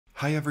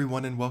Hi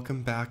everyone and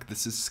welcome back.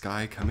 This is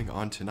Sky coming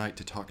on tonight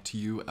to talk to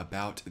you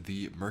about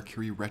the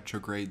Mercury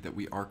retrograde that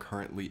we are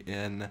currently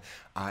in.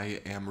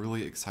 I am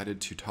really excited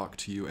to talk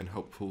to you and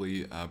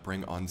hopefully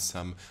bring on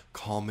some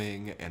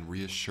calming and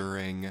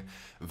reassuring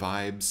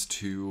vibes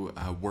to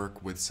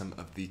work with some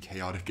of the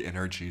chaotic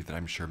energy that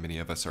I'm sure many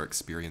of us are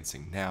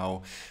experiencing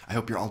now. I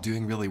hope you're all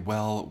doing really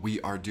well.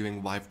 We are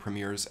doing live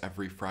premieres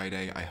every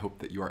Friday. I hope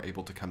that you are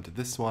able to come to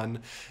this one,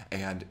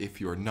 and if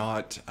you're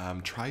not,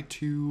 try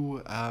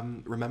to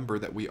remember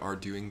that we are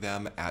doing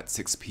them at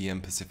 6 p.m.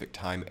 Pacific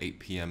time, 8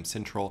 p.m.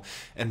 Central,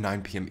 and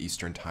 9 p.m.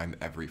 Eastern time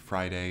every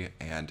Friday.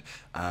 And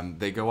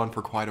they go on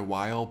for quite a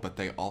while, but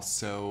they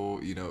also,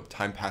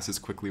 time passes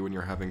quickly when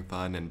you're having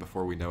fun, and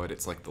before we know it,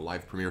 it's like the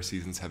live premiere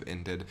seasons have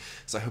ended.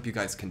 So I hope you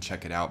guys can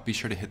check it out. Be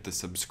sure to hit the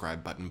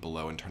subscribe button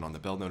below and turn on the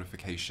bell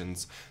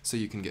notifications so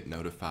you can get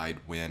notified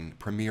when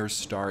premieres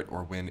start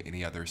or when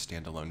any other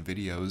standalone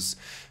videos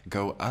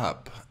go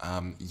up.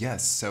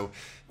 Yes, so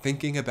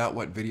thinking about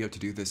what video to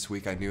do this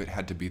week, I knew it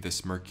had to be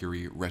this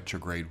Mercury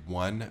Retrograde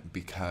one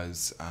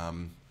because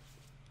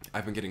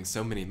I've been getting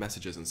so many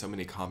messages and so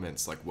many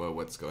comments like, whoa,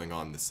 what's going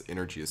on? This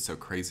energy is so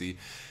crazy.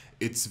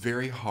 It's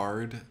very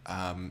hard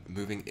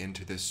moving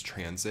into this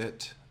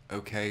transit,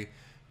 okay,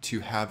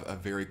 to have a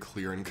very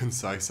clear and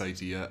concise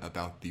idea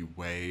about the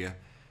way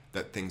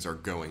that things are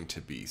going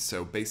to be.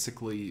 So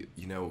basically,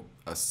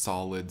 a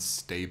solid,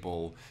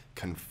 stable,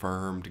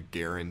 confirmed,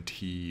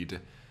 guaranteed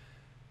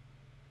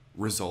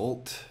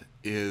result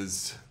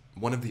is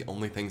one of the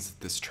only things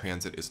that this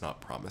transit is not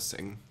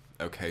promising.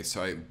 Okay,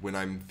 so when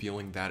I'm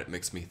feeling that, it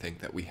makes me think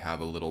that we have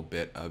a little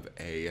bit of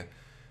a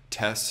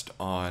test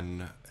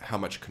on how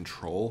much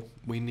control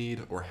we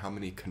need or how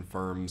many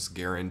confirms,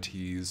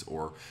 guarantees,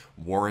 or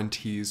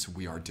warranties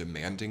we are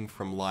demanding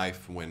from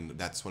life, when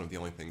that's one of the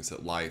only things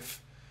that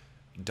life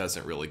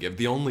doesn't really give.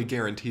 The only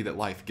guarantee that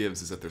life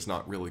gives is that there's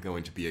not really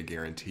going to be a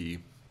guarantee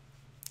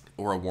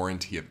or a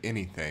warranty of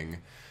anything,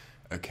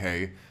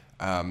 okay?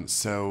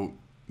 So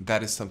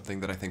that is something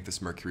that I think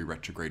this Mercury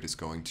retrograde is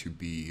going to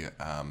be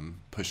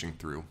pushing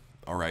through.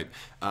 All right.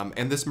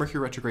 And this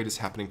Mercury retrograde is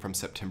happening from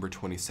September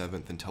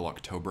 27th until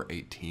October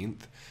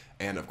 18th.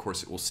 And of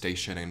course, it will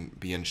station and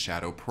be in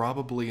shadow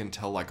probably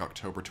until like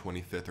October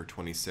 25th or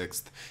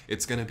 26th.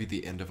 It's going to be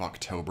the end of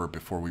October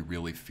before we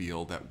really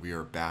feel that we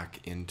are back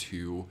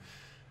into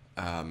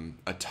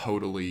a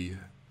totally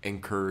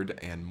anchored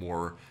and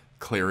more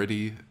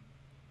clarity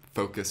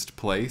focused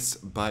place.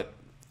 But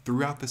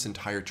throughout this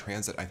entire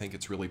transit, I think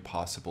it's really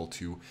possible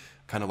to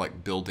kind of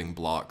like building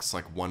blocks,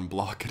 like one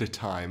block at a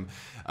time,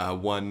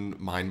 one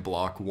mind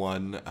block,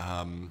 one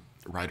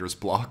writer's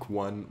block,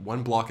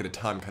 one block at a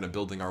time, kind of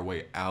building our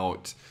way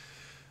out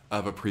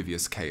of a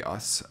previous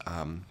chaos.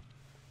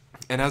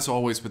 And as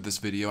always with this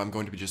video, I'm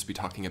going to just be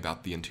talking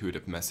about the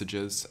intuitive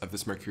messages of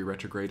this Mercury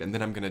retrograde, and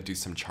then I'm going to do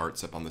some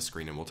charts up on the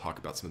screen, and we'll talk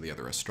about some of the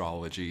other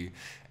astrology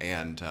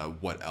and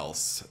what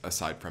else,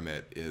 aside from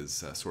it,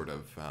 is sort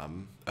of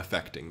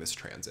affecting this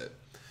transit.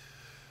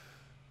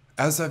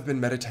 As I've been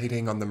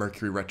meditating on the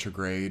Mercury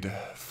retrograde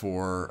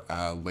for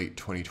late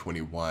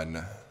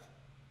 2021,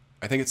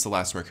 I think it's the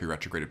last Mercury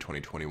retrograde of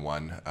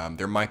 2021.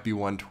 There might be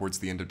one towards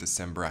the end of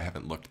December. I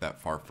haven't looked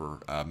that far for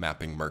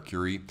mapping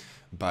Mercury,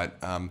 but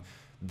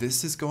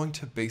this is going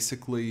to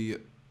basically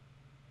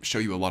show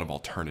you a lot of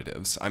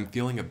alternatives. I'm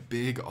feeling a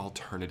big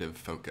alternative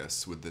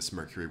focus with this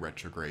Mercury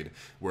retrograde,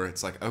 where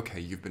it's like, okay,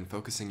 you've been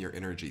focusing your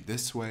energy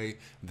this way,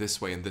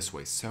 and this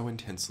way so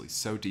intensely,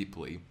 so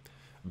deeply,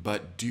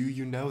 but do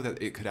you know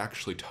that it could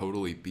actually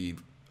totally be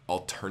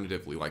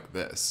alternatively like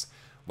this?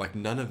 Like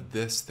none of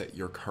this that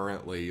you're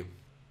currently,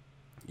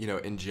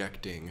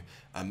 injecting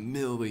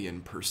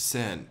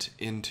 1,000,000%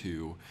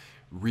 into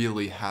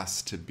really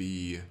has to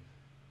be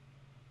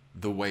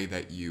the way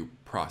that you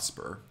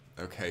prosper.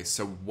 Okay,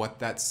 so what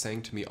that's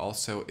saying to me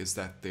also is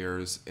that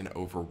there's an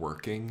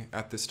overworking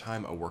at this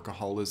time, a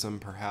workaholism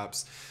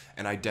perhaps,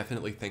 and I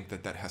definitely think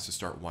that that has to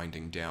start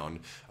winding down.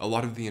 A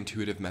lot of the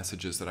intuitive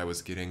messages that I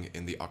was getting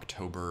in the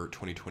October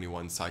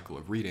 2021 cycle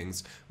of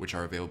readings, which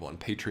are available on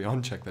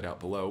Patreon, check that out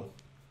below,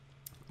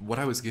 what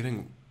I was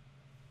getting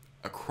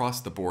across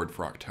the board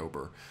for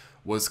October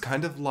was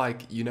kind of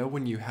like,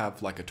 when you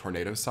have like a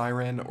tornado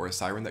siren or a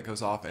siren that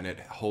goes off and it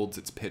holds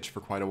its pitch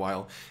for quite a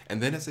while,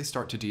 and then as they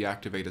start to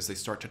deactivate, as they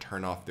start to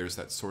turn off, there's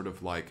that sort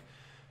of like,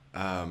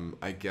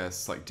 I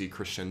guess like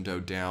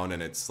decrescendo down,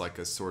 and it's like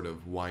a sort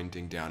of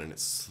winding down, and it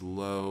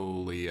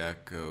slowly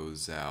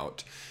echoes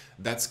out.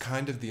 That's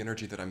kind of the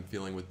energy that I'm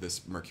feeling with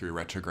this Mercury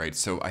retrograde.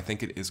 So I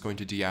think it is going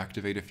to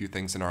deactivate a few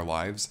things in our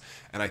lives,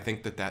 and I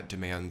think that that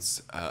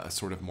demands a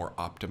sort of more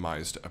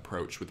optimized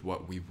approach with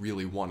what we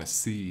really want to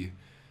see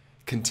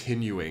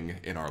continuing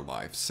in our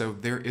life. So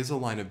there is a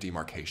line of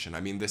demarcation.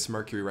 I mean, this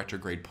Mercury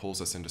retrograde pulls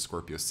us into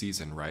Scorpio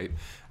season, right?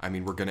 I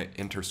mean, we're going to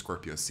enter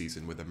Scorpio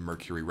season with a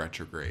Mercury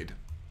retrograde.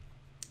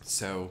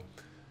 So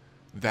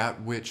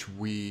that which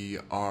we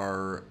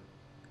are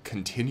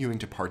continuing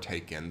to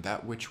partake in,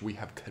 that which we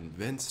have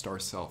convinced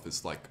ourselves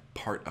is like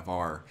part of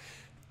our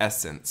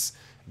essence,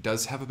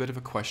 does have a bit of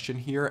a question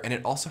here. And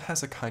it also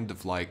has a kind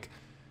of like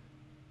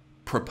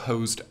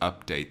proposed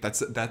update.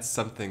 That's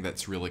something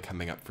that's really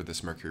coming up for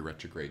this Mercury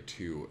retrograde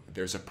too.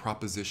 There's a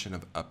proposition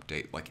of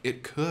update. Like,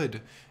 it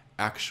could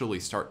actually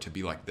start to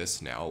be like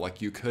this now.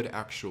 Like, you could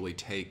actually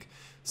take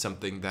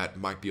something that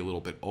might be a little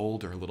bit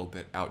old or a little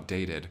bit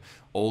outdated,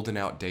 old and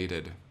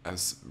outdated,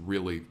 as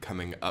really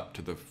coming up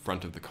to the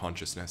front of the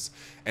consciousness,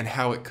 and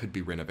how it could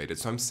be renovated.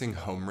 So I'm seeing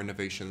home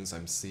renovations.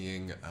 I'm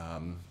seeing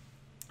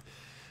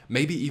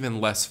maybe even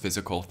less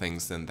physical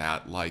things than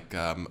that, like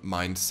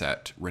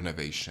mindset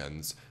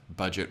renovations,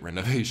 budget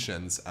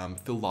renovations,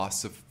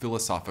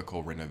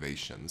 philosophical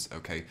renovations,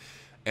 okay?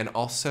 And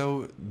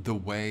also the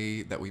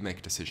way that we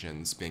make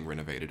decisions being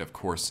renovated. Of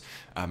course,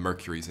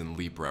 Mercury's in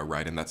Libra,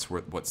 right? And that's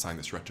what sign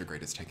this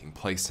retrograde is taking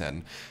place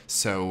in.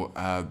 So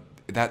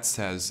that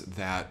says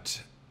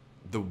that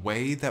the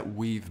way that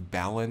we've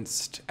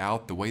balanced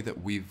out, the way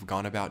that we've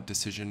gone about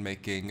decision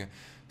making,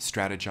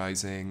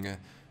 strategizing,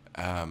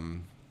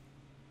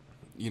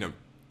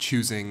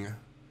 choosing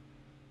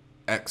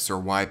X or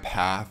Y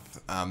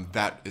path,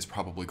 that is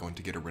probably going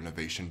to get a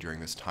renovation during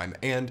this time.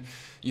 And,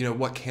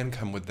 what can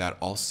come with that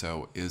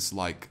also is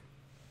like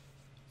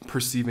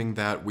perceiving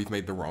that we've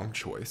made the wrong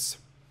choice.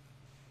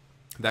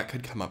 That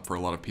could come up for a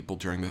lot of people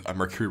during a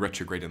Mercury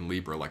retrograde in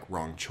Libra, like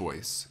wrong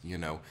choice,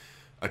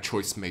 a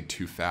choice made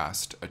too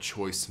fast, a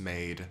choice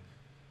made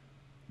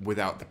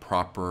without the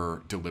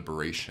proper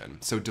deliberation.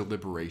 So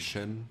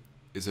deliberation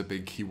is a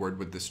big keyword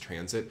with this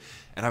transit,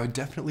 and I would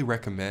definitely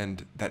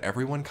recommend that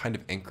everyone kind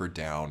of anchor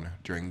down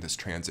during this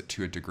transit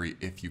to a degree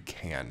if you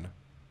can.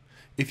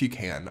 If you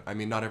can. I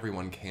mean, not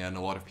everyone can.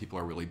 A lot of people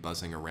are really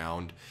buzzing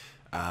around.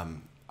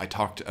 I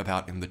talked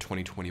about in the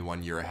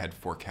 2021 year ahead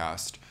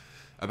forecast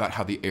about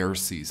how the air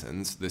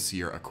seasons this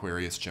year,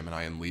 Aquarius,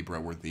 Gemini, and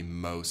Libra, were the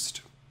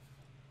most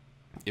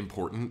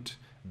important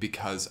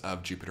because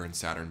of Jupiter and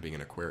Saturn being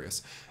in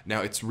Aquarius.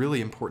 Now, it's really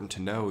important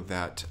to know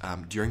that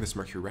during this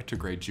Mercury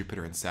retrograde,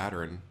 Jupiter and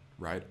Saturn,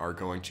 right, are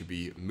going to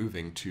be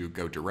moving to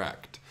go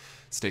direct,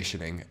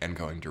 stationing and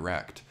going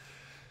direct.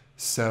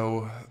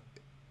 So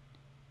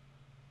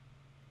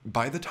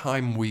by the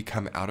time we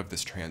come out of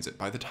this transit,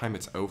 by the time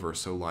it's over,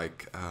 so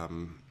like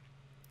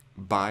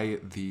by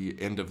the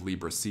end of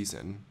Libra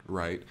season,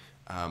 right,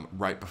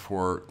 right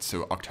before,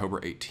 so October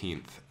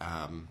 18th,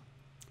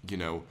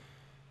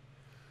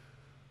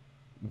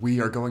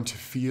 we are going to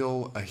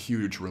feel a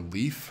huge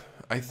relief,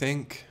 I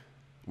think.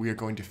 We are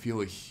going to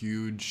feel a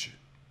huge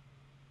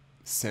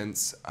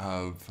sense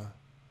of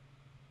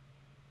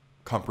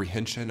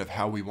comprehension of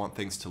how we want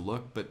things to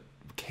look, but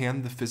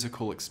can the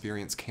physical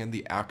experience, can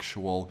the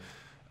actual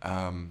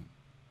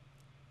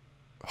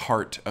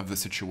heart of the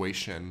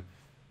situation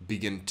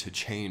begin to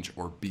change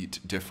or beat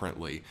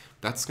differently?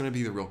 That's going to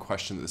be the real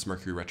question that this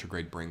Mercury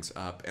retrograde brings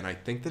up, and I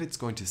think that it's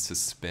going to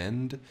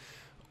suspend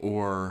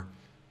or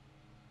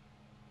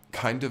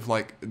kind of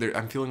like,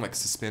 I'm feeling like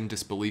suspend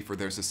disbelief, or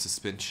there's a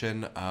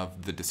suspension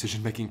of the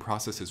decision-making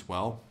process as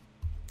well,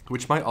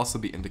 which might also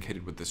be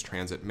indicated with this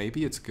transit.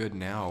 Maybe it's good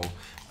now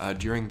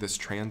during this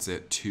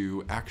transit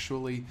to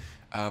actually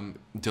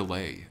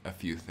delay a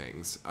few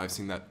things. I've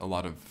seen that a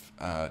lot of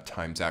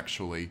times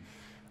actually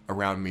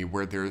around me,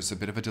 where there's a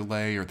bit of a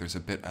delay or there's a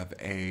bit of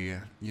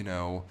a,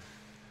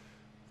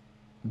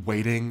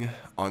 waiting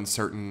on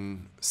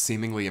certain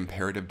seemingly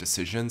imperative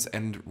decisions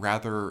and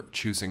rather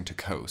choosing to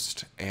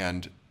coast.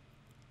 And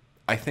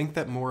I think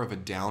that more of a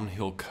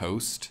downhill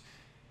coast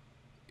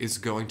is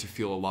going to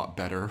feel a lot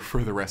better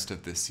for the rest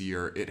of this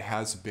year. It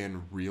has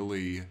been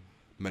really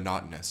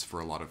monotonous for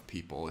a lot of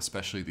people,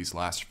 especially these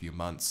last few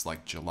months,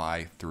 like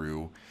July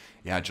through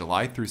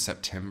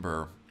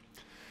September.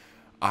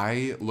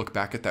 I look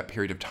back at that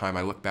period of time,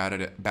 I look back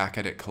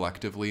at it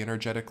collectively,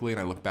 energetically,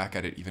 and I look back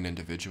at it even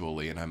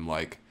individually, and I'm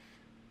like,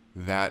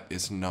 that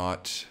is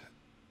not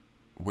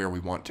where we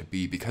want to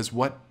be, because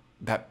what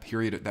that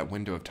period, that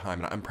window of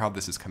time, and I'm proud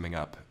this is coming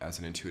up as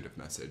an intuitive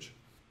message.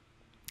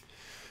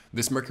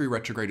 This Mercury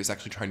retrograde is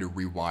actually trying to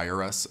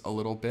rewire us a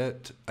little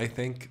bit, I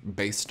think,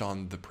 based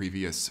on the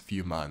previous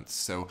few months.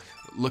 So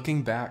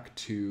looking back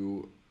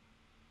to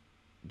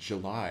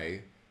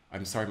July,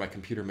 I'm sorry, my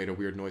computer made a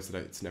weird noise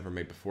that it's never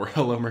made before.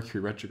 Hello,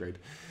 Mercury retrograde.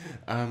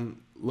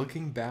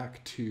 Looking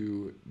back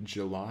to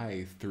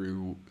July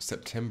through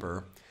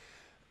September,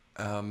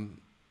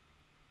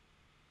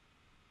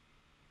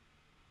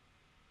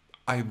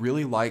 I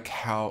really like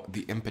how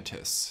the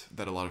impetus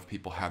that a lot of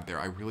people had there.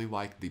 I really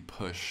like the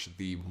push,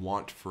 the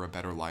want for a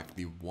better life,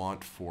 the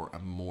want for a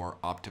more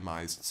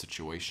optimized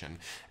situation.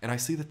 And I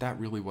see that that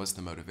really was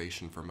the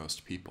motivation for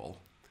most people.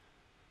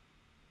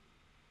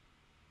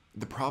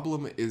 The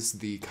problem is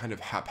the kind of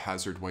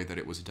haphazard way that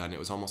it was done. It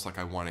was almost like,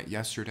 I want it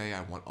yesterday.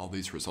 I want all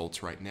these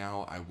results right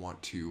now. I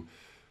want to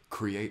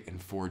create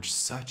and forge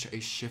such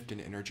a shift in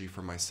energy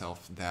for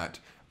myself that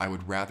I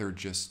would rather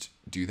just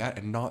do that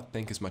and not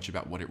think as much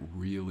about what it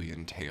really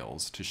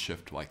entails to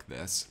shift like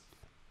this.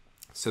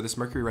 So this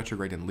Mercury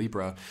retrograde in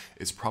Libra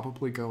is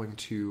probably going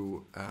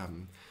to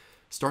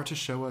start to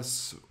show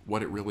us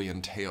what it really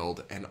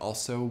entailed, and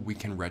also we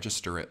can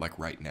register it like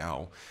right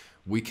now.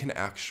 We can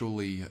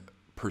actually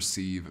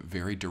perceive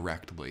very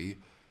directly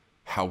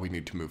how we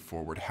need to move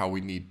forward, how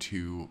we need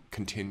to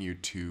continue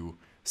to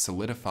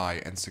solidify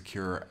and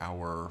secure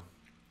our,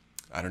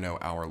 I don't know,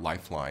 our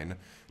lifeline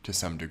to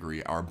some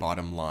degree, our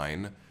bottom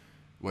line,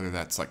 whether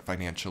that's like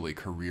financially,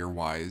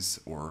 career-wise,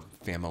 or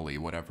family,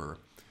 whatever.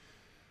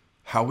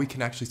 How we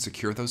can actually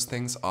secure those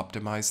things,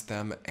 optimize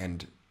them,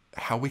 and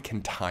how we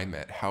can time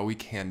it, how we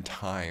can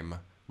time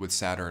with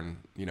Saturn,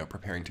 you know,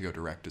 preparing to go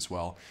direct as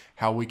well,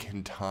 how we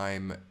can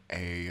time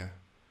a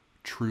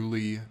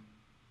truly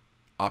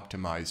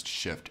optimized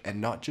shift, and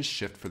not just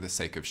shift for the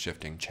sake of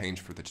shifting, change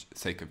for the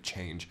sake of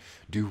change.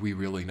 Do we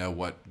really know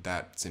what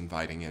that's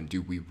inviting in?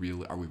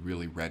 Are we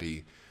really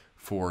ready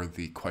for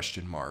the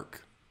question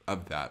mark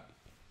of that?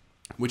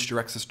 Which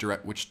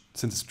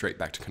sends us straight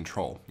back to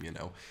control, you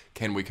know?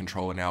 Can we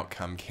control an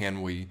outcome?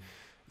 Can we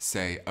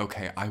say,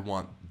 okay, I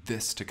want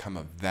this to come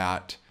of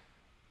that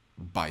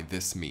by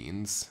this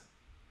means?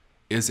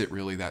 Is it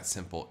really that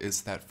simple?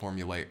 Is that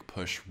formulaic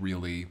push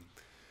really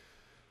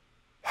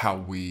how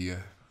we,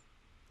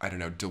 I don't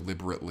know,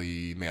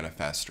 deliberately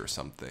manifest or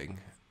something?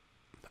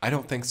 I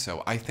don't think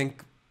so. I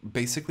think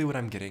basically what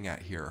I'm getting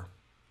at here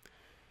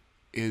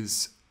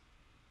is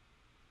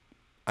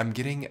I'm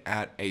getting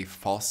at a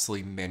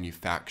falsely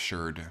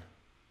manufactured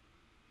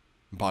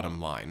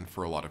bottom line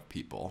for a lot of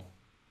people.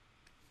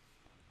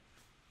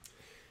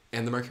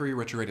 And the Mercury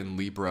Retrograde in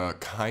Libra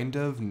kind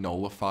of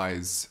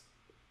nullifies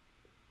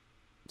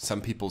some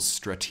people's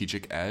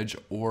strategic edge,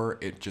 or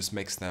it just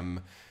makes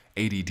them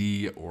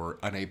ADD or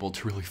unable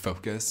to really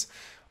focus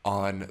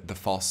on the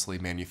falsely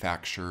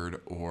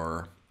manufactured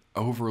or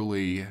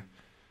overly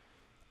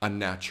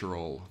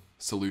unnatural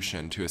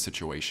solution to a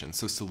situation.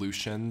 So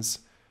solutions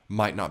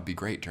might not be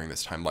great during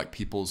this time. Like,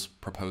 people's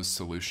proposed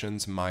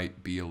solutions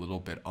might be a little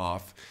bit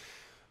off.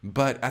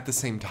 But at the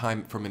same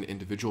time, from an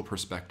individual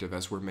perspective,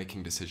 as we're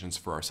making decisions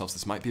for ourselves,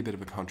 this might be a bit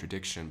of a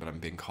contradiction, but I'm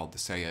being called to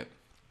say it.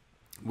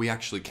 We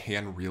actually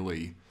can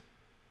really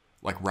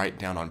like write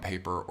down on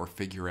paper or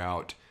figure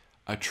out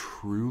a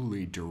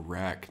truly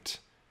direct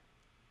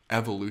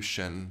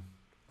evolution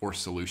or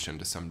solution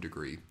to some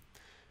degree.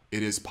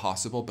 It is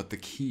possible, but the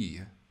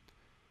key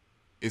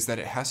is that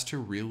it has to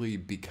really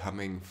be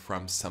coming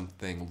from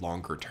something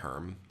longer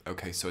term.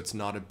 Okay, so it's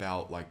not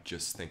about like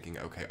just thinking,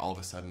 okay, all of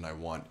a sudden I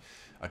want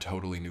a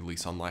totally new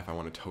lease on life. I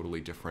want a totally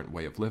different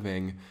way of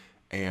living,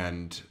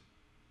 and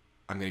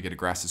I'm going to get a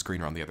grass is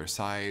greener on the other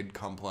side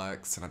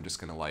complex, and I'm just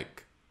going to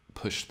like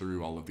push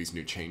through all of these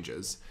new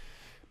changes,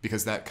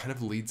 because that kind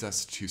of leads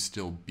us to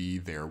still be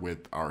there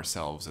with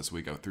ourselves as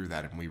we go through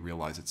that, and we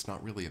realize it's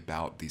not really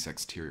about these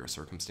exterior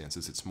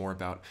circumstances. It's more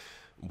about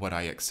what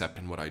I accept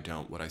and what I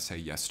don't, what I say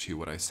yes to,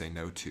 what I say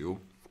no to.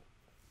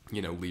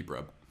 You know,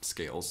 Libra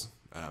scales,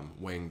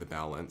 weighing the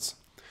balance.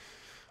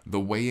 The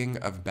weighing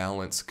of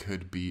balance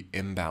could be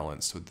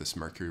imbalanced with this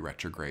Mercury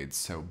retrograde.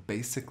 So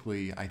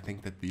basically, I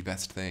think that the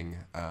best thing,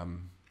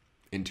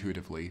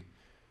 intuitively,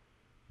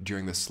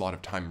 during this slot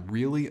of time,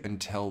 really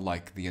until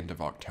like the end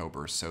of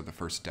October, so the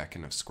first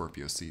decan of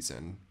Scorpio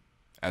season,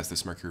 as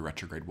this Mercury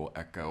retrograde will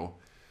echo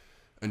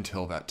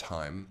until that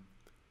time,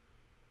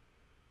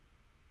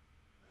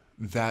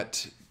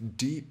 that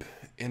deep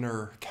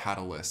inner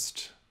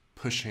catalyst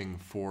pushing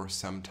for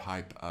some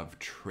type of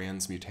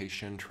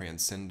transmutation,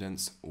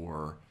 transcendence,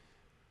 or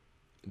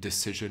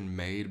decision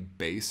made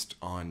based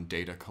on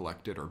data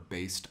collected or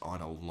based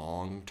on a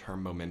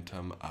long-term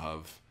momentum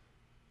of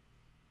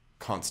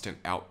constant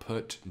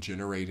output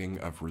generating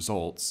of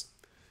results,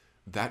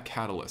 that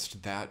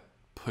catalyst, that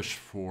push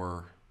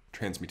for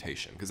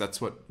transmutation, because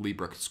that's what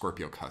Libra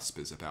Scorpio cusp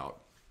is about.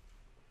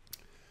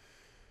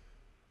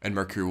 And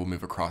Mercury will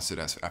move across it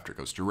after it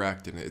goes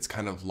direct, and it's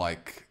kind of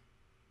like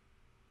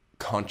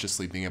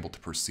consciously being able to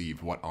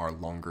perceive what our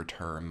longer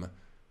term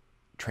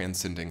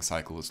transcending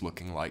cycle is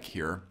looking like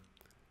here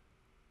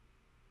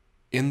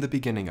in the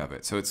beginning of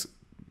it. So it's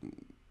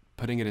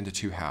putting it into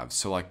two halves.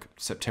 So like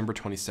September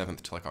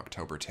 27th to like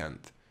October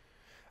 10th.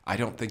 I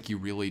don't think you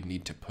really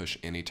need to push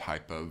any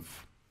type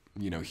of,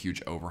 you know,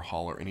 huge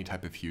overhaul or any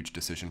type of huge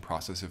decision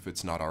process if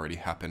it's not already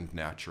happened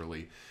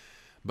naturally.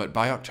 But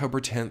by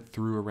October 10th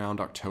through around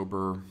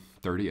October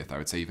 30th, I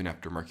would say, even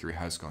after Mercury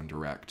has gone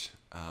direct,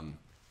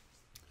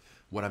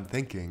 what I'm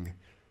thinking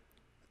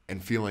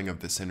and feeling of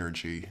this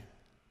energy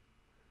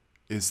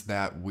is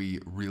that we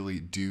really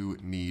do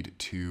need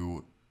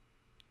to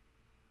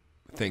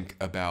think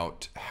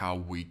about how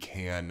we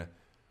can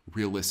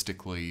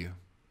realistically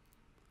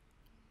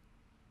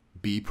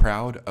be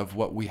proud of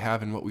what we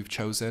have and what we've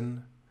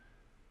chosen,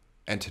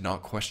 and to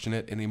not question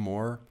it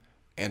anymore,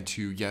 and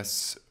to,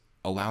 yes,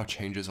 allow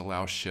changes,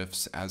 allow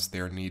shifts as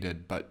they're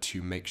needed, but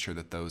to make sure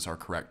that those are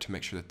correct, to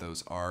make sure that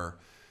those are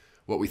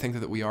what we think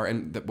that we are,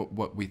 and that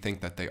what we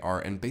think that they are,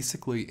 and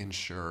basically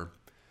ensure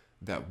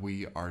that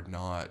we are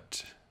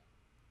not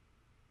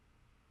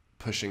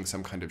pushing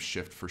some kind of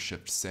shift for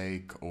shift's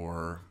sake,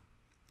 or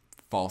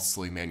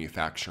falsely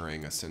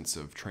manufacturing a sense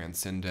of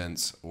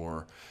transcendence,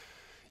 or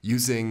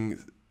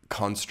using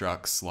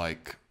constructs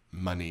like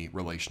money,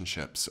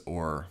 relationships,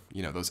 or,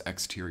 you know, those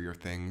exterior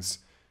things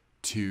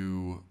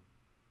to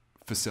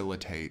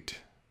facilitate,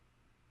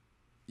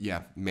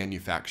 yeah,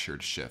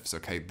 manufactured shifts.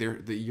 Okay,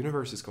 the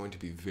universe is going to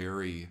be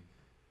very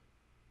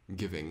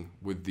giving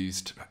with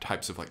these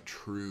types of like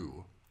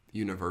true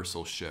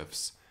universal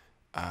shifts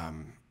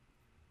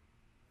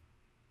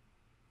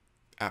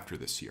after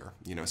this year,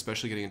 you know,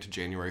 especially getting into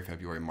January,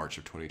 February, March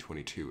of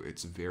 2022.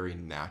 It's very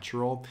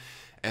natural.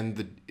 And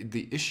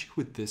the issue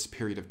with this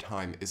period of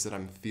time is that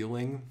I'm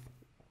feeling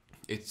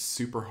it's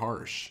super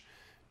harsh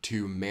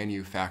to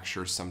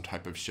manufacture some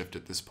type of shift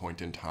at this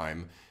point in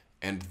time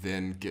and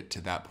then get to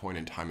that point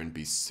in time and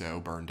be so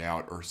burned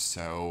out or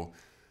so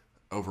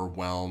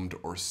overwhelmed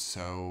or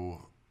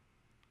so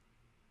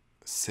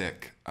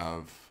sick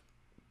of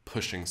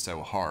pushing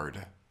so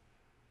hard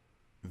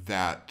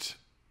that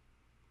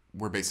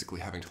we're basically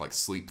having to like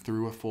sleep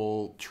through a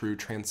full true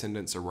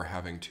transcendence, or we're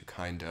having to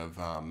kind of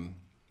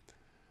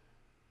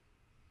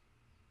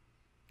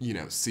you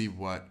know, see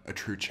what a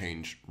true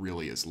change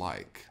really is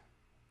like.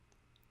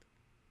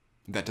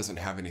 That doesn't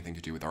have anything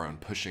to do with our own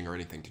pushing or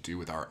anything to do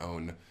with our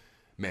own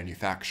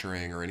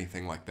manufacturing or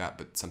anything like that,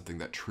 but something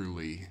that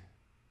truly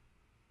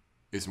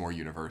is more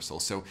universal.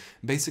 So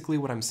basically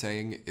what I'm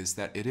saying is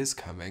that it is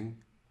coming,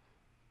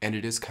 and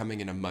it is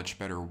coming in a much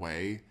better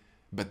way,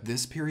 but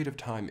this period of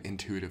time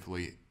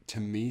intuitively to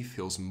me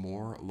feels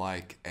more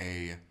like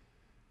a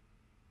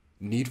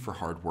need for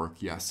hard work,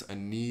 yes, a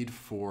need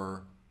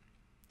for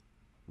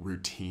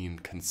routine,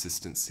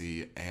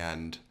 consistency,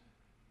 and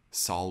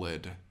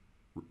solid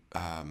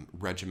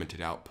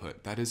regimented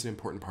output. That is an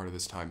important part of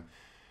this time,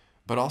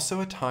 but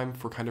also a time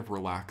for kind of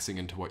relaxing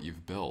into what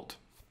you've built.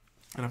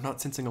 And I'm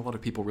not sensing a lot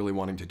of people really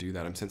wanting to do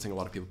that. I'm sensing a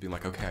lot of people being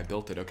like, okay, I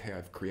built it. Okay,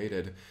 I've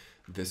created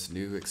this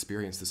new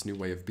experience, this new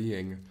way of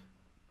being.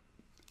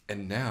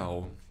 And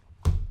now,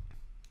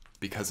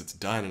 because it's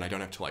done and I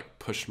don't have to like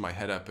push my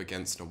head up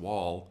against a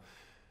wall,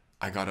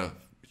 I gotta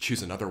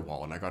choose another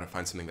wall, and I gotta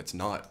find something that's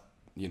not,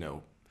 you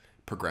know,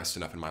 progressed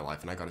enough in my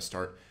life, and I gotta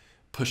start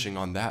pushing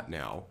on that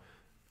now.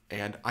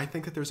 And I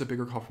think that there's a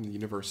bigger call from the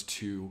universe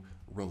to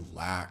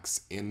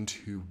relax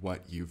into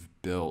what you've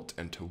built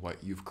and to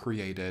what you've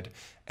created.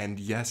 And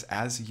yes,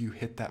 as you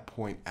hit that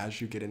point,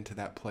 as you get into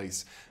that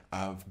place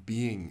of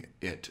being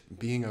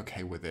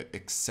okay with it,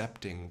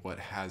 accepting what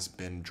has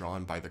been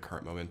drawn by the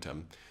current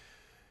momentum,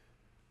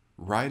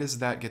 right as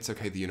that gets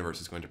okay, the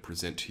universe is going to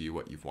present to you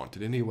what you've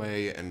wanted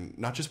anyway, and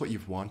not just what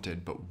you've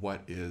wanted, but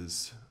what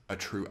is a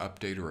true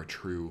update or a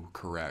true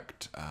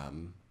correct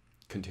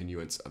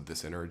continuance of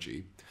this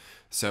energy.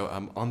 So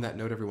on that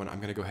note, everyone, I'm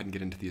going to go ahead and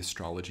get into the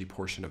astrology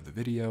portion of the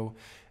video,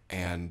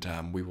 and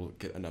we will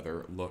get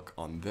another look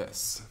on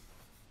this.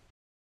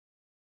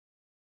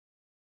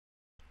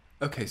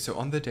 Okay, so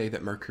on the day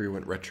that Mercury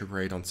went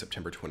retrograde on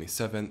September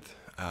 27th,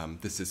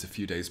 this is a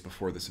few days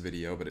before this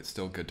video, but it's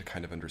still good to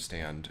kind of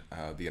understand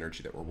the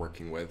energy that we're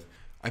working with.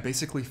 I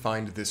basically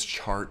find this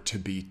chart to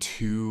be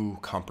too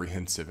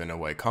comprehensive in a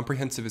way.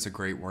 Comprehensive is a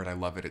great word. I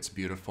love it. It's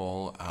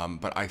beautiful.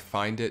 But I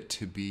find it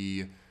to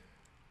be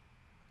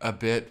a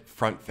bit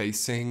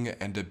front-facing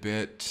and a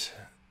bit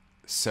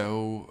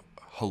so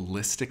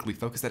holistically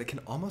focused that it can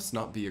almost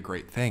not be a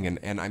great thing.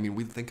 And I mean,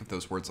 we think of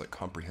those words like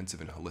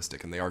comprehensive and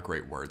holistic, and they are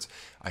great words.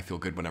 I feel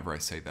good whenever I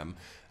say them.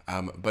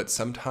 But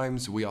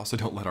sometimes we also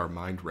don't let our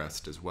mind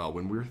rest as well.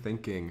 When we're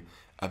thinking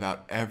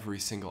about every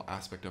single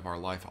aspect of our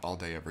life all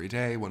day, every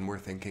day, when we're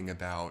thinking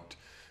about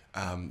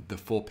the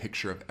full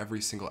picture of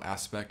every single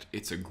aspect,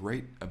 it's a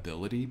great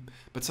ability,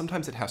 but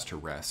sometimes it has to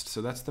rest.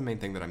 So that's the main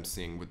thing that I'm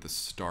seeing with the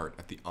start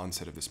at the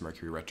onset of this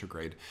Mercury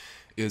retrograde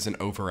is an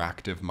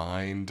overactive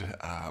mind,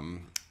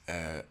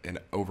 an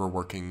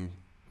overworking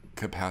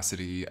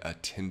capacity, a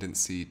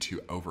tendency to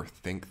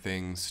overthink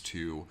things,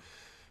 to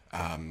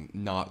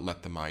not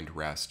let the mind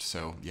rest.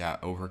 So yeah,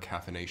 over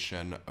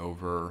caffeination,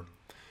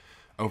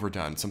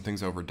 overdone.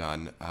 Something's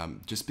overdone.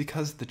 Just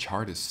because the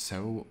chart is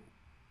so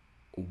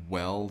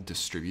well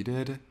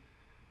distributed,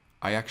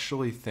 I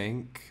actually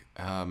think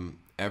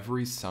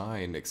every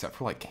sign except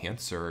for like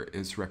Cancer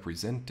is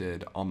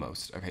represented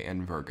almost. Okay,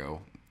 and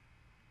Virgo.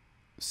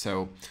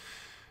 So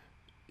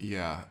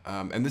yeah,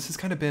 and this has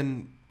kind of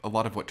been a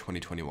lot of what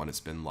 2021 has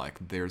been like.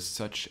 There's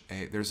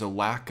a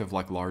lack of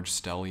like large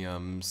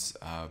stelliums,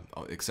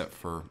 except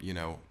for, you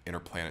know, inner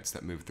planets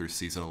that move through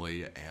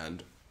seasonally,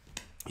 and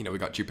you know, we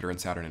got Jupiter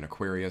and Saturn in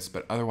Aquarius,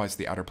 but otherwise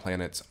the outer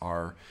planets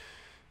are,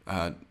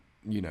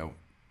 you know,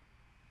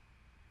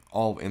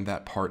 all in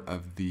that part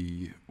of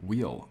the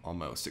wheel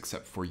almost,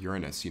 except for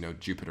Uranus, you know,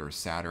 Jupiter,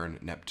 Saturn,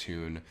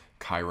 Neptune,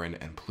 Chiron,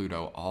 and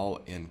Pluto,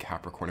 all in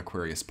Capricorn,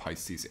 Aquarius,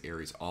 Pisces,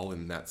 Aries, all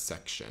in that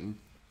section.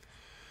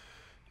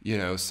 You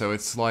know, so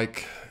it's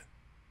like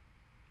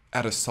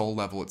at a soul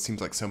level, it seems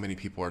like so many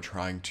people are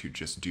trying to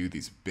just do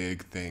these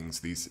big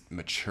things, these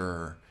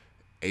mature,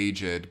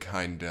 aged,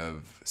 kind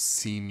of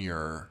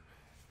senior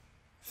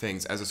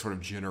things as a sort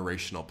of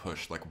generational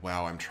push. Like,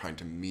 wow, I'm trying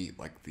to meet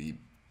like the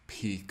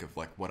peak of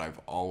like what I've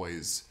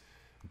always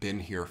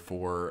been here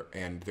for.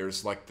 And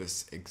there's like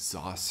this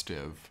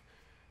exhaustive,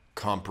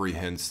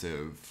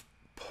 comprehensive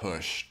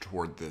push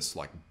toward this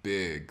like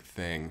big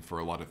thing for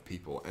a lot of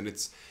people. And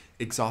it's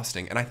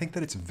exhausting. And I think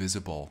that it's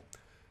visible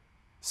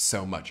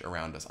so much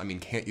around us. I mean,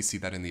 can't you see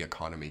that in the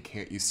economy?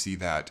 Can't you see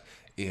that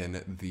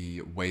in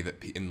the way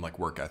that in like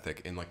work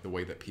ethic, in like the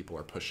way that people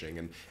are pushing,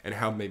 and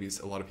how maybe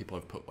a lot of people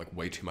have put like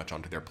way too much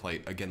onto their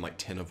plate? Again, like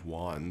 10 of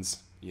Wands,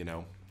 you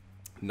know,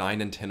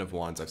 9 and 10 of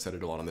Wands, I've said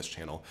it a lot on this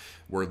channel,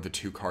 were the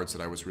two cards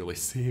that I was really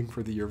seeing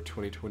for the year of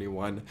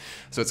 2021.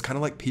 So it's kind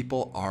of like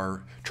people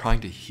are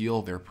trying to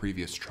heal their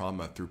previous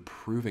trauma through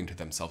proving to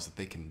themselves that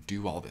they can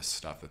do all this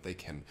stuff, that they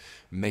can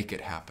make it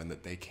happen,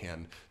 that they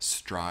can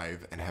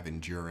strive and have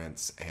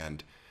endurance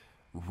and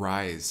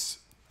rise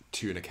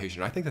to an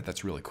occasion. I think that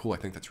that's really cool. I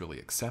think that's really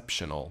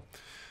exceptional.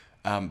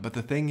 But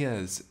the thing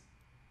is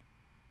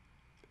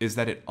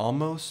that it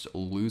almost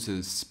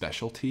loses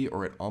specialty,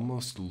 or it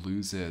almost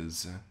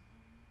loses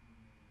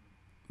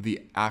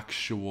the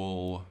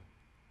actual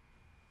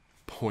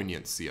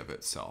poignancy of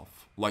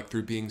itself. Like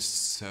through being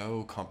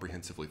so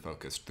comprehensively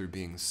focused, through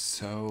being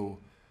so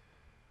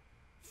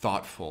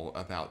thoughtful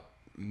about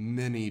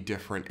many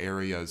different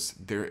areas,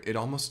 it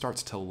almost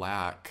starts to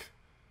lack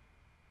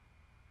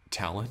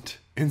talent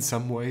in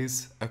some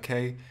ways,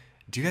 okay?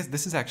 Do you guys,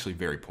 this is actually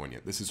very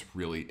poignant. This is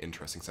really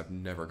interesting, because I've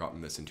never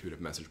gotten this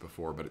intuitive message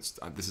before, but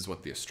this is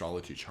what the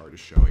astrology chart is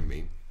showing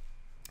me,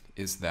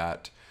 is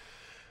that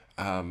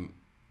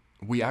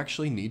we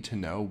actually need to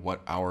know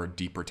what our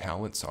deeper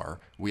talents are.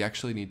 We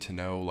actually need to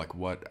know like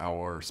what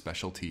our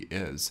specialty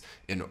is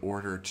in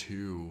order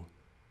to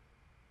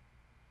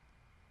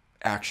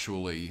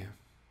actually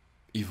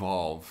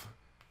evolve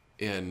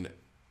in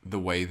the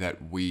way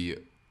that we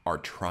are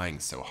trying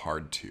so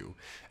hard to.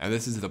 And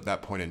this is at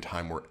that point in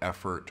time where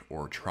effort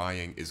or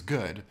trying is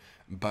good,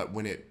 but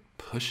when it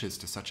pushes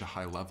to such a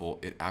high level,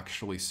 it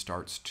actually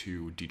starts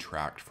to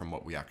detract from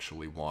what we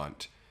actually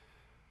want,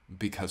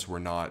 because we're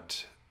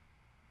not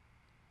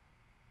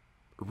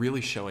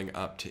really showing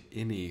up to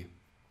any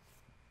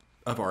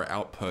of our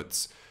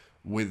outputs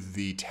with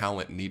the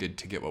talent needed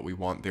to get what we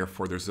want.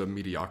 Therefore, there's a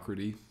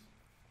mediocrity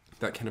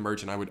that can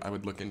emerge. And I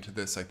would look into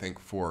this, I think,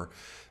 for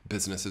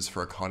businesses,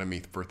 for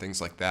economy, for things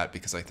like that,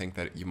 because I think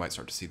that you might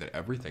start to see that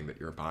everything that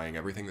you're buying,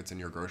 everything that's in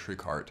your grocery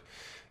cart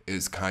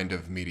is kind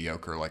of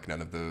mediocre. Like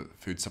none of the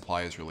food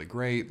supply is really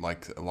great.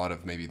 Like a lot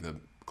of maybe the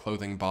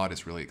clothing bought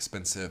is really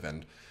expensive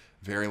and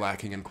very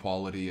lacking in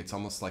quality. It's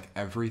almost like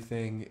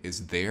everything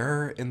is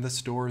there in the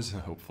stores,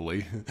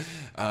 hopefully,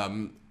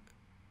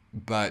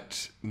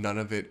 but none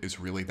of it is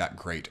really that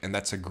great. And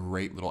that's a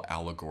great little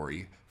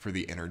allegory for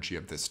the energy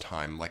of this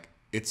time. Like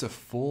it's a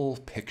full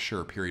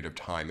picture period of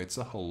time. It's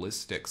a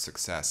holistic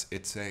success.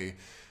 It's a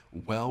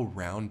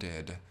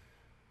well-rounded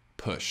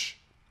push.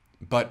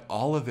 But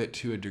all of it,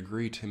 to a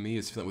degree, to me,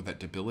 is filled with that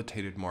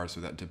debilitated Mars,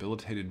 with that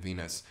debilitated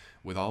Venus,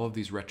 with all of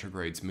these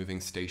retrogrades,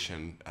 moving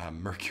station,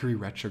 Mercury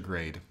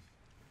retrograde,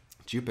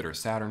 Jupiter,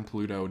 Saturn,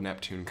 Pluto,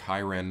 Neptune,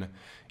 Chiron,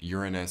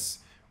 Uranus,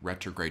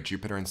 retrograde,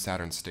 Jupiter and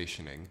Saturn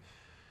stationing.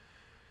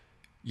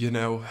 You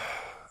know,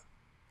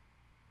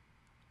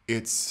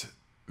 it's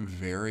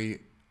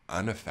very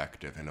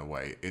ineffective in a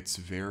way. It's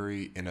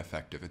very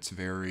ineffective. It's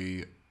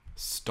very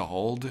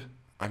stalled,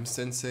 I'm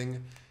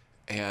sensing.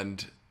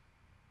 And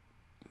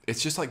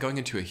it's just like going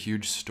into a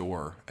huge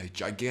store, a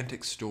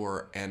gigantic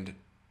store, and,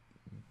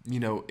 you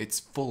know, it's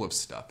full of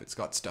stuff. It's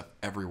got stuff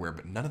everywhere,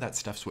 but none of that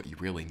stuff's what you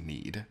really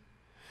need.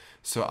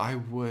 So I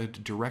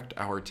would direct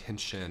our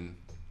attention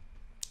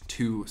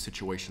to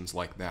situations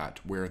like that,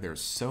 where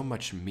there's so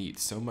much meat,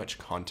 so much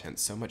content,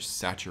 so much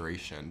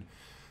saturation,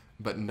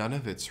 but none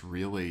of it's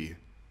really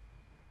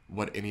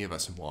what any of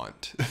us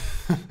want.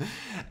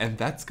 And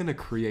that's going to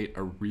create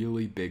a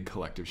really big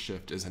collective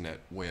shift, isn't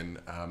it? When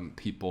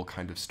people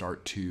kind of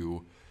start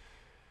to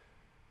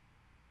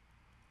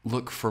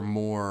look for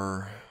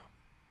more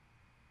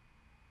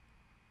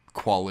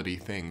quality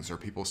things, or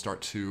people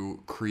start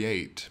to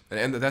create.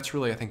 And that's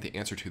really, I think, the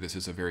answer to this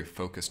is a very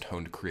focused,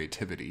 honed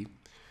creativity,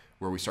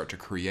 where we start to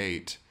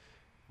create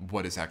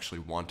what is actually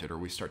wanted, or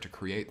we start to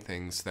create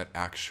things that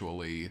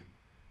actually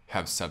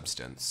have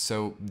substance.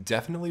 So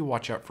definitely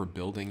watch out for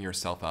building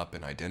yourself up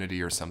an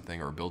identity or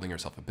something, or building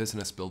yourself a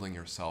business, building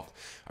yourself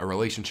a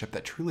relationship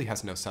that truly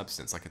has no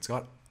substance. Like it's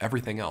got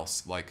everything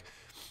else. Like,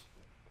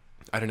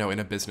 I don't know, in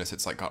a business,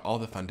 it's like got all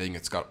the funding,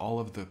 it's got all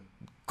of the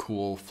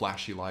cool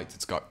flashy lights,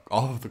 it's got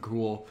all of the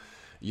cool,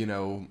 you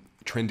know,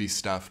 trendy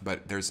stuff,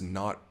 but there's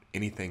not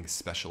anything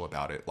special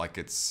about it. Like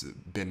it's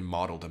been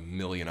modeled a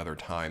million other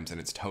times and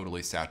it's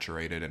totally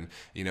saturated, and,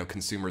 you know,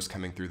 consumers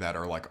coming through that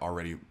are like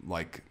already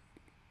like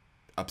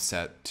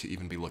upset to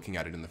even be looking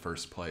at it in the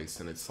first place,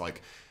 and it's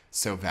like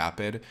so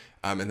vapid.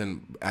 And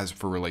then as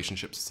for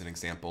relationships, as an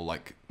example,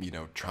 like, you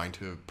know, trying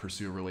to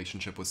pursue a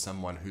relationship with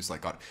someone who's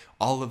like got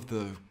all of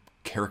the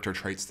character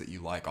traits that you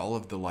like, all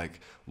of the like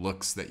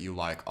looks that you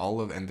like,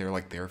 and they're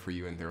like there for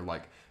you, and they're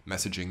like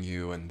messaging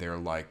you, and they're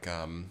like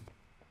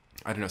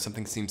I don't know,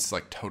 something seems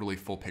like totally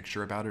full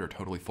picture about it, or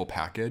totally full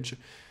package,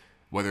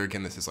 whether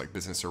again this is like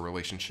business or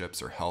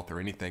relationships or health or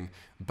anything,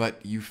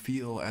 but you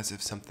feel as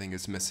if something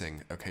is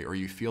missing, okay? Or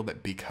you feel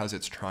that because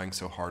it's trying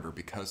so hard, or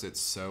because it's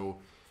so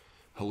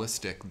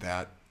holistic,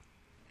 that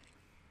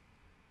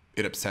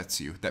it upsets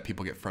you, that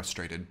people get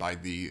frustrated by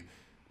the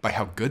by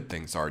how good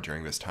things are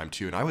during this time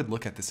too. And I would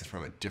look at this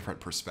from a different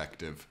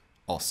perspective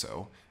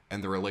also.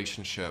 And the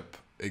relationship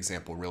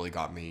example really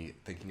got me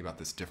thinking about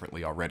this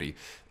differently already,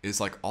 is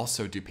like,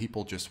 also, do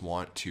people just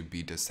want to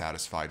be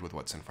dissatisfied with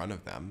what's in front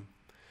of them?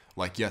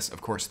 Like, yes,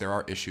 of course, there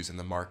are issues in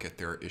the market.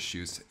 There are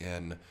issues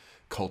in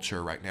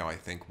culture right now, I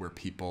think, where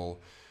people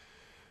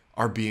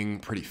are being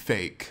pretty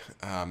fake.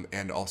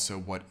 And also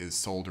what is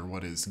sold or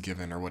what is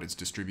given or what is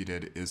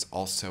distributed is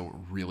also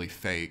really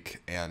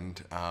fake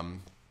and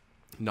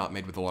not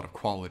made with a lot of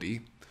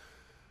quality.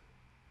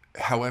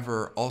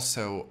 However,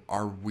 also,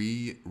 are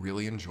we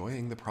really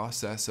enjoying the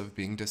process of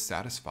being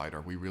dissatisfied?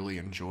 Are we really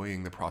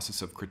enjoying the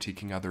process of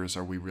critiquing others?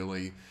 Are we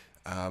really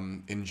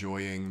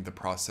enjoying the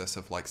process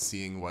of like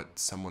seeing what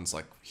someone's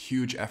like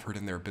huge effort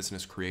in their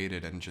business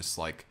created and just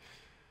like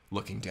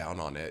looking down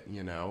on it,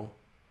 you know?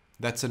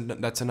 That's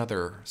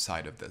another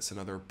side of this.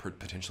 Another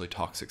potentially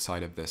toxic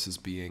side of this is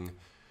being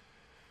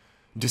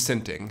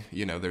dissenting.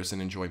 You know, there's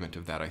an enjoyment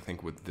of that, I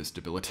think, with this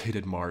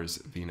debilitated Mars,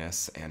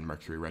 Venus, and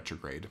Mercury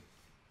retrograde.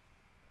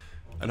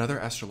 Another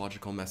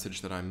astrological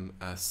message that I'm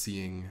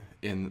seeing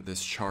in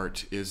this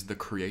chart is the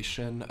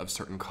creation of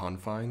certain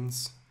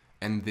confines,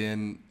 and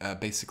then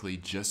basically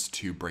just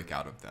to break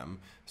out of them.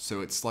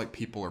 So it's like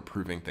people are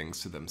proving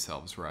things to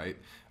themselves, right?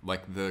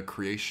 Like the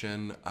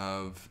creation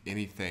of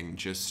anything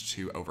just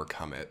to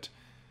overcome it.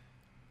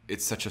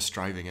 It's such a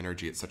striving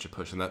energy, it's such a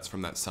push, and that's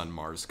from that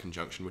Sun-Mars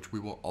conjunction, which we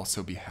will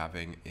also be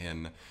having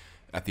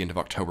at the end of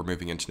October,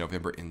 moving into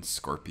November in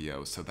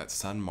Scorpio. So that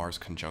Sun-Mars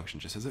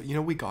conjunction just says, you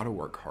know, we got to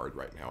work hard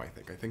right now, I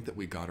think. I think that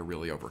we got to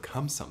really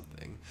overcome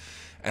something.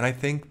 And I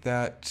think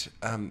that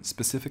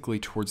specifically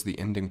towards the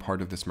ending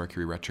part of this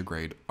Mercury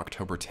retrograde,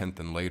 October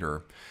 10th and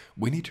later,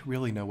 we need to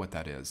really know what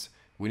that is.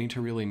 We need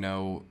to really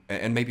know,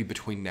 and maybe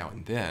between now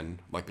and then,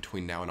 like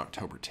between now and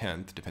October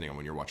 10th, depending on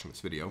when you're watching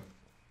this video,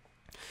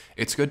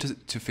 it's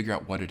good to figure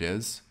out what it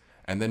is.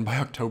 And then by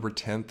October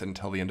 10th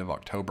until the end of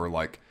October,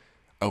 like,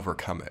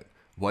 overcome it.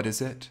 What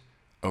is it?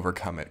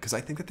 Overcome it. Because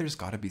I think that there's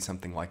got to be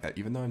something like that.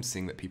 Even though I'm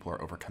seeing that people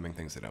are overcoming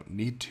things they don't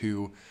need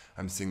to,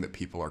 I'm seeing that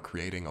people are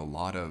creating a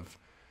lot of,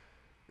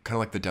 kind of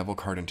like the devil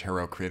card in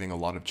tarot, creating a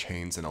lot of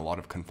chains and a lot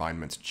of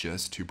confinements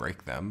just to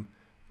break them.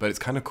 But it's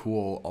kind of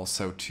cool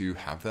also to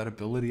have that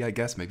ability, I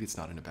guess. Maybe it's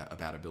not a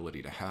bad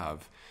ability to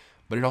have,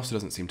 but it also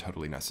doesn't seem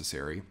totally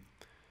necessary.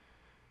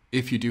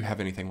 If you do have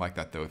anything like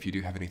that, though, if you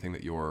do have anything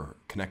that you're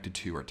connected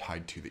to or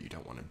tied to that you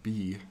don't want to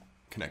be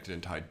connected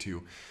and tied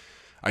to,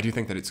 I do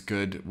think that it's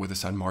good with a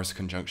Sun-Mars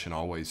conjunction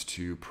always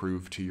to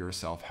prove to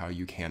yourself how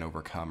you can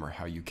overcome or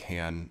how you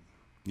can,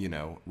 you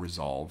know,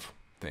 resolve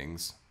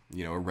things.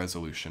 You know, a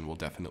resolution will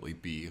definitely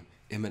be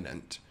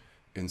imminent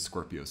in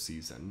Scorpio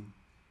season.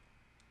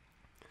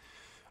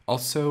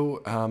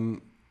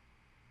 Also,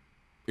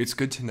 it's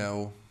good to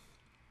know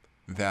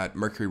that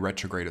Mercury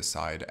retrograde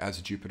aside,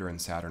 as Jupiter and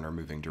Saturn are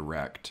moving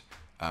direct,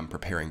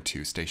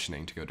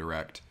 stationing to go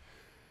direct,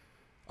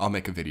 I'll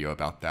make a video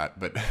about that,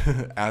 but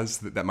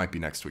that might be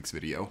next week's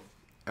video.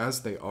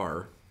 As they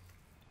are,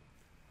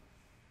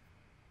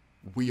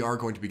 we are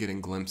going to be getting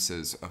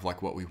glimpses of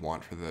like what we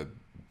want for the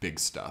big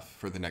stuff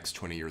for the next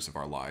 20 years of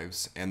our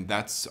lives. And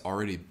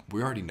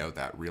we already know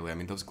that, really. I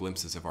mean, those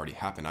glimpses have already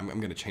happened. I'm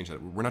going to change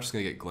that. We're not just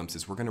going to get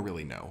glimpses. We're going to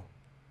really know.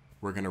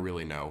 We're going to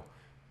really know,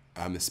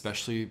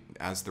 especially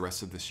as the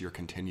rest of this year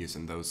continues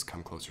and those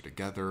come closer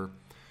together,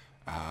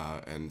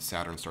 and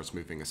Saturn starts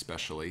moving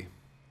especially.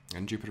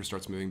 And Jupiter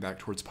starts moving back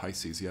towards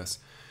Pisces, yes.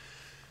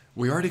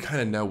 We already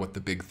kind of know what the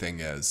big thing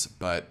is,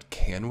 but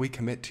can we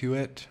commit to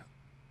it?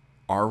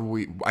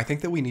 I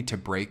think that we need to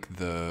break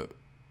the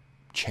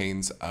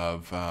chains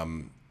of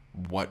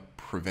what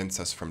prevents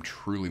us from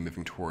truly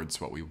moving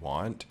towards what we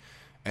want.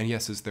 And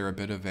yes, is there a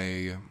bit of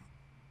a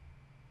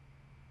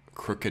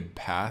crooked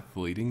path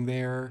leading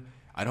there?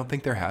 I don't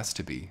think there has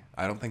to be.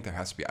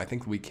 I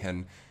think we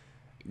can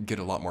get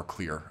a lot more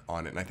clear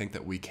on it, and I think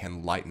that we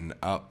can lighten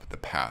up the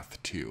path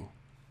too.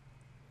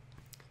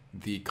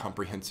 The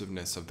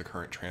comprehensiveness of the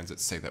current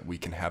transits say that we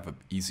can have an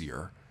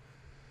easier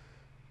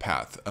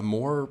path, a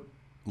more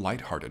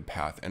lighthearted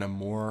path, and a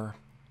more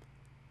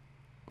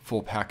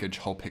full package,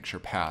 whole picture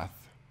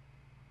path,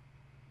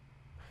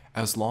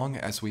 as long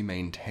as we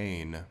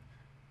maintain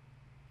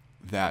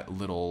that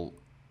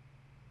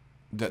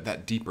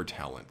deeper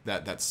talent,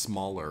 that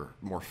smaller,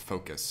 more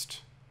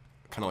focused,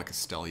 kind of like a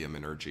stellium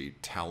energy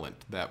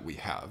talent that we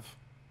have.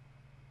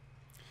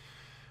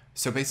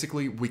 So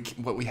basically,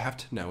 what we have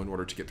to know in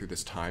order to get through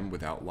this time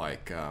without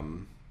like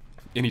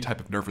any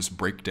type of nervous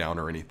breakdown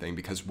or anything,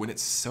 because when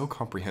it's so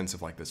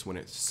comprehensive like this, when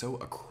it's so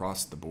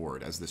across the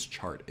board as this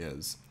chart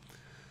is,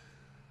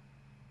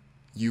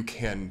 you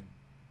can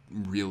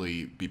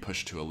really be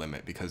pushed to a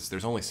limit because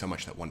there's only so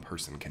much that one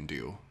person can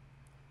do.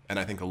 And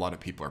I think a lot of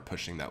people are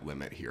pushing that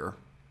limit here,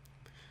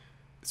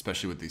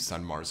 especially with these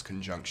Sun-Mars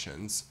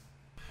conjunctions.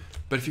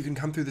 But if you can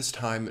come through this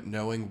time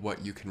knowing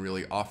what you can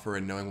really offer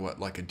and knowing what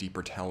like a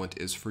deeper talent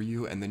is for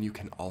you, and then you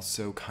can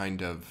also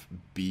kind of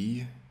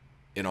be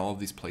in all of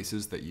these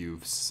places that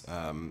you've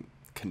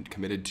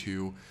committed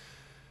to,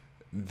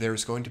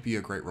 there's going to be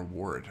a great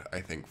reward,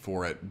 I think,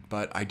 for it.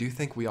 But I do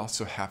think we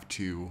also have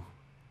to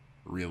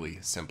really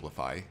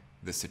simplify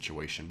the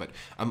situation. But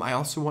I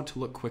also want to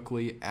look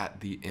quickly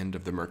at the end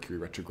of the Mercury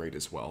retrograde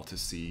as well to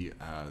see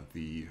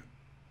the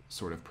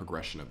sort of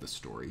progression of the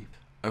story.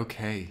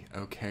 Okay,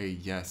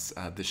 yes,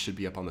 this should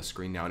be up on the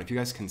screen now. And if you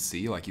guys can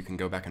see, like, you can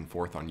go back and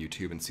forth on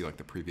YouTube and see, like,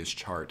 the previous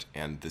chart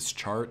and this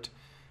chart,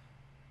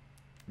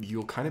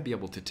 you'll kind of be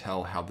able to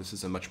tell how this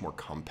is a much more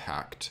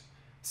compact,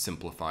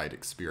 simplified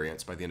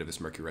experience by the end of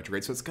this Mercury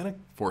retrograde. So it's going to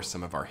force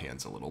some of our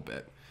hands a little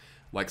bit.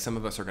 Like, some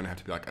of us are going to have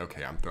to be like,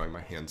 okay, I'm throwing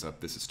my hands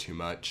up. This is too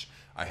much.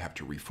 I have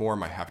to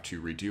reform. I have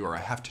to redo, or I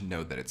have to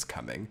know that it's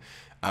coming.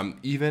 And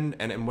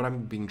what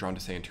I'm being drawn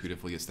to say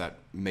intuitively is that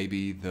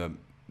maybe the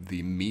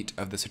meat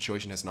of the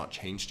situation has not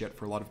changed yet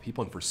for a lot of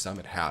people, and for some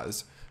it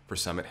has. For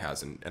some it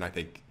has, and I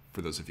think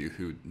for those of you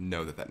who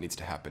know that needs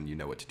to happen, you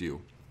know what to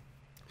do.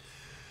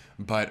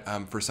 But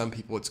for some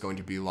people, it's going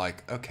to be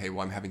like, okay,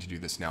 well, I'm having to do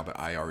this now, but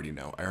I already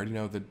know. I already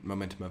know the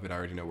momentum of it. I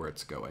already know where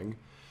it's going.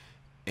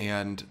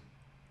 And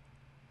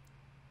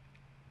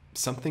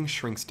something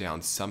shrinks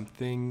down,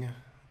 something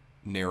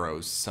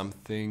narrows,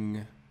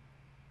 something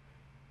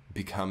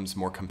becomes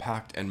more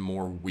compact and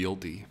more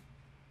wieldy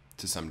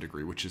to some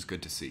degree, which is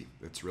good to see.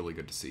 It's really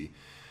good to see.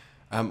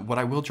 What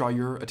I will draw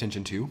your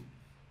attention to,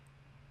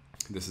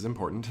 this is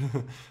important,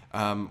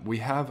 we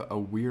have a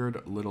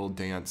weird little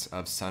dance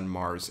of Sun,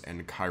 Mars,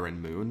 and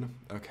Chiron Moon,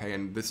 okay?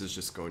 And this is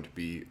just going to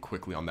be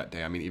quickly on that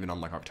day. I mean, even on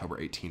like October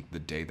 18th, the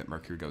day that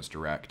Mercury goes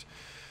direct,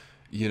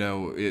 you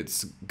know,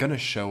 it's going to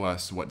show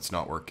us what's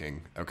not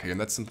working, okay? And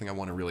that's something I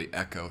want to really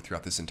echo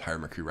throughout this entire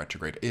Mercury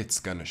retrograde. It's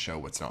going to show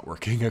what's not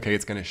working, okay?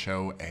 It's going to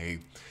show a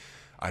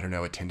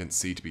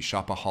tendency to be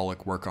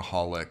shopaholic,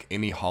 workaholic,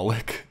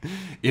 anyholic.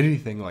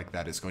 Anything like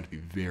that is going to be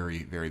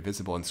very, very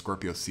visible. And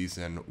Scorpio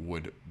season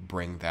would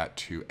bring that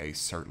to a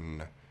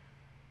certain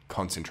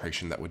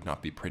concentration that would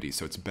not be pretty.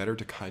 So it's better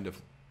to kind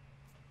of,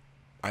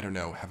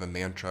 have a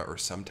mantra or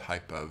some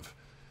type of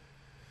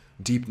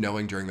deep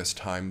knowing during this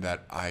time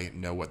that I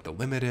know what the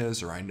limit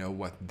is, or I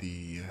know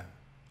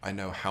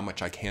how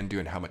much I can do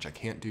and how much I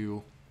can't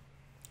do.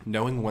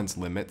 Knowing one's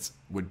limits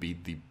would be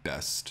the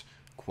best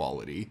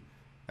quality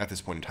at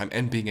this point in time,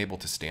 and being able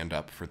to stand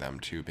up for them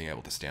too, being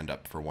able to stand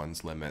up for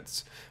one's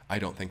limits. I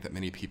don't think that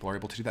many people are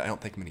able to do that. I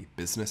don't think many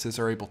businesses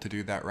are able to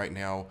do that right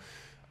now.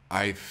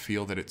 I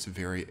feel that it's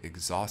very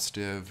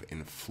exhaustive,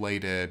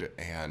 inflated,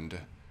 and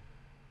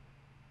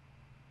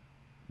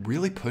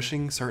really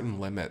pushing certain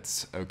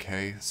limits,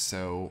 okay?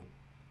 So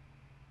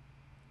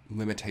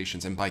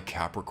limitations, and by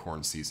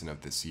Capricorn season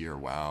of this year,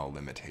 wow,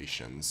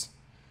 limitations.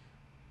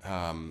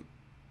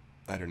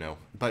 I don't know,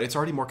 but it's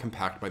already more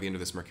compact by the end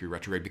of this Mercury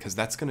retrograde, because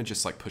that's going to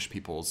just like push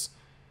people's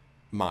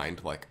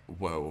mind like,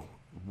 whoa,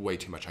 way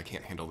too much. I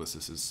can't handle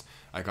this.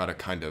 I got to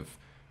kind of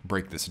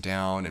break this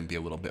down and be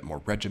a little bit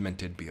more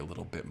regimented, be a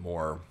little bit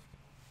more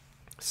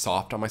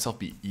soft on myself,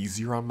 be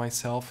easier on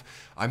myself.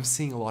 I'm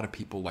seeing a lot of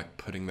people like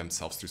putting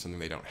themselves through something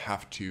they don't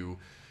have to,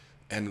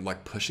 and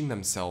like pushing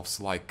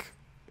themselves like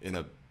in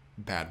a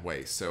bad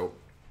way. So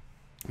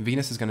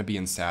Venus is going to be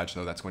in Sag,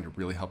 though. That's going to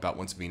really help out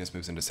once Venus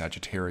moves into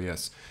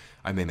Sagittarius.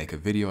 I may make a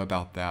video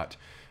about that.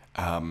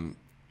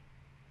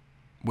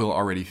 We'll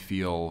already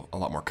feel a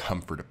lot more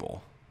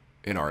comfortable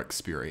in our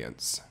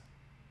experience.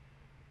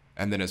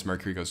 And then as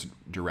Mercury goes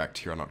direct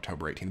here on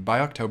October 18th,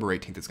 by October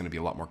 18th, it's going to be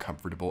a lot more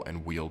comfortable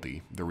and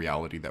wieldy, the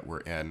reality that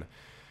we're in.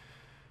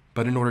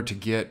 But in order to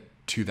get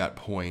to that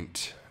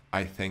point,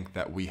 I think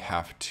that we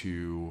have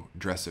to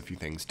dress a few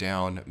things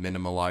down,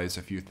 minimalize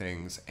a few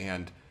things,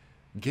 and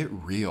get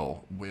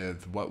real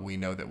with what we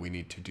know that we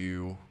need to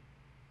do,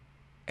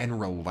 and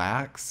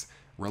relax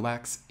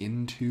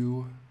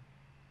into,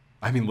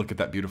 look at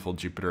that beautiful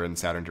Jupiter and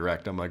Saturn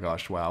direct. Oh my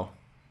gosh, wow.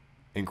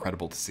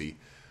 Incredible to see.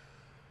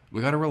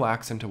 We got to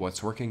relax into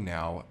what's working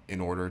now in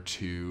order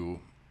to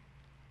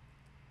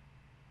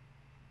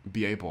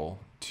be able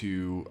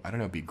to,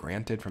 be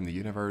granted from the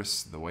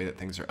universe the way that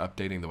things are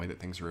updating, the way that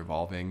things are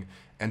evolving,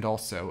 and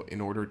also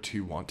in order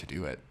to want to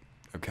do it,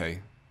 okay?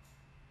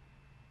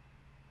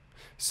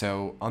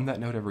 So on that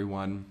note,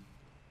 everyone,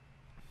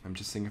 I'm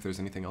just seeing if there's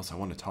anything else I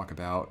want to talk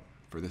about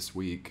for this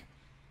week.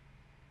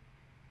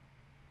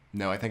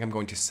 No, I think I'm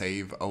going to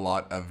save a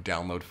lot of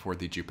download for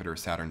the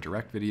Jupiter-Saturn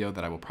direct video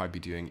that I will probably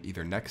be doing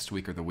either next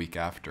week or the week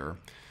after.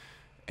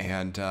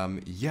 And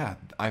yeah,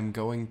 I'm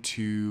going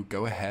to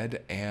go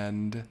ahead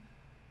and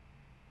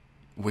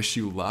wish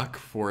you luck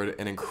for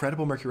an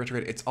incredible Mercury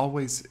retrograde. It's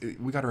always,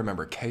 we got to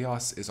remember,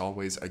 chaos is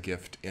always a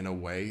gift in a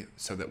way,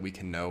 so that we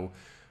can know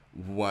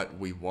what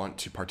we want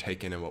to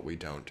partake in and what we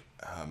don't.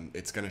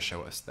 It's going to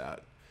show us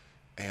that.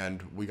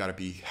 And we got to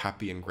be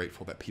happy and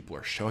grateful that people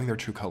are showing their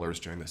true colors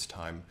during this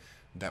time,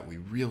 that we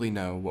really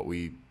know what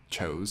we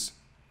chose,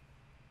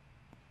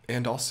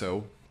 and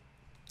also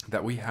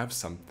that we have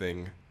some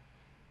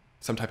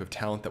type of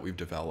talent that we've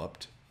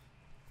developed.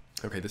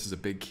 Okay, this is a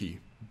big key,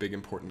 big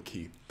important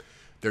key.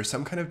 There's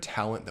some kind of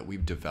talent that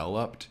we've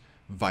developed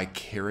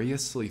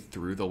vicariously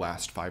through the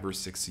last 5 or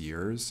 6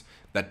 years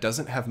that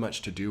doesn't have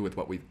much to do with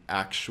what we've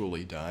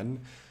actually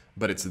done,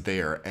 but it's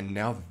there. And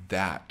now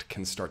that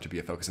can start to be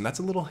a focus. And that's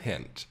a little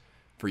hint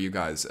for you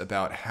guys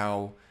about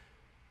how,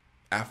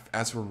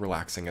 as we're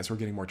relaxing, as we're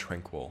getting more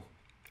tranquil,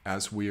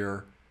 as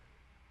we're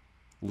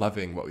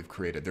loving what we've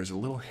created, there's a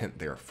little hint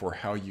there for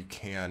how you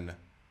can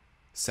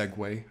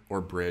segue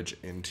or bridge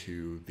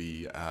into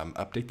the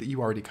update that you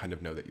already kind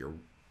of know that you're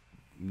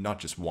not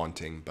just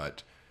wanting,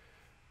 but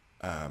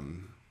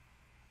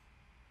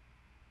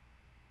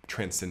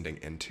transcending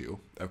into.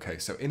 Okay,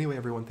 so anyway,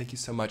 everyone, thank you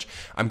so much.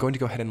 I'm going to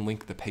go ahead and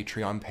link the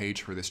Patreon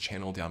page for this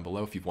channel down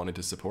below. If you've wanted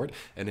to support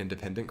an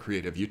independent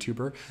creative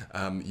YouTuber,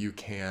 you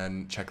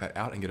can check that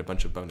out and get a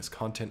bunch of bonus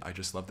content. I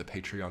just love the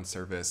Patreon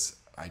service.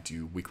 I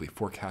do weekly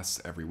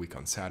forecasts every week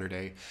on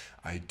Saturday.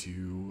 I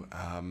do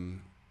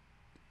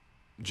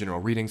general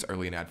readings,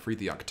 early and ad-free.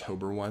 The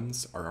October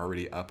ones are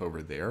already up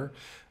over there,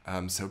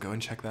 so go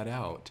and check that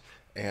out.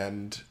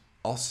 And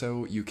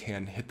also, you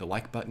can hit the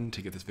like button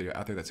to get this video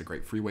out there. That's a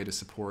great free way to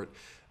support.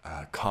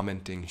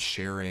 Commenting,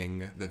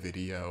 sharing the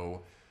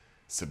video,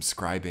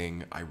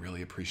 subscribing. I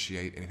really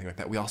appreciate anything like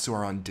that. We also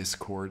are on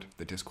Discord.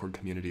 The Discord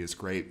community is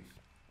great.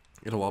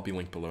 It'll all be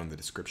linked below in the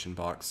description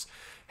box.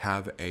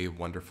 Have a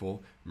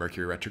wonderful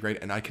Mercury retrograde.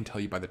 And I can tell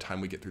you, by the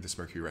time we get through this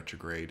Mercury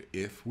retrograde,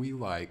 if we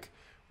like,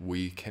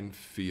 we can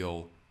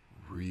feel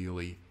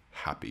really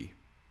happy.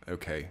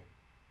 Okay?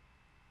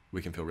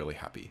 We can feel really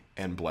happy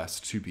and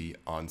blessed to be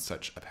on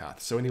such a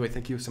path. So anyway,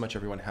 thank you so much,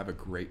 everyone. Have a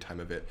great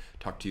time of it.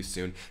 Talk to you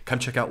soon. Come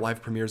check out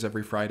live premieres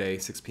every Friday,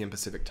 6 p.m.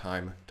 Pacific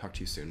time. Talk to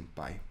you soon.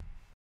 Bye.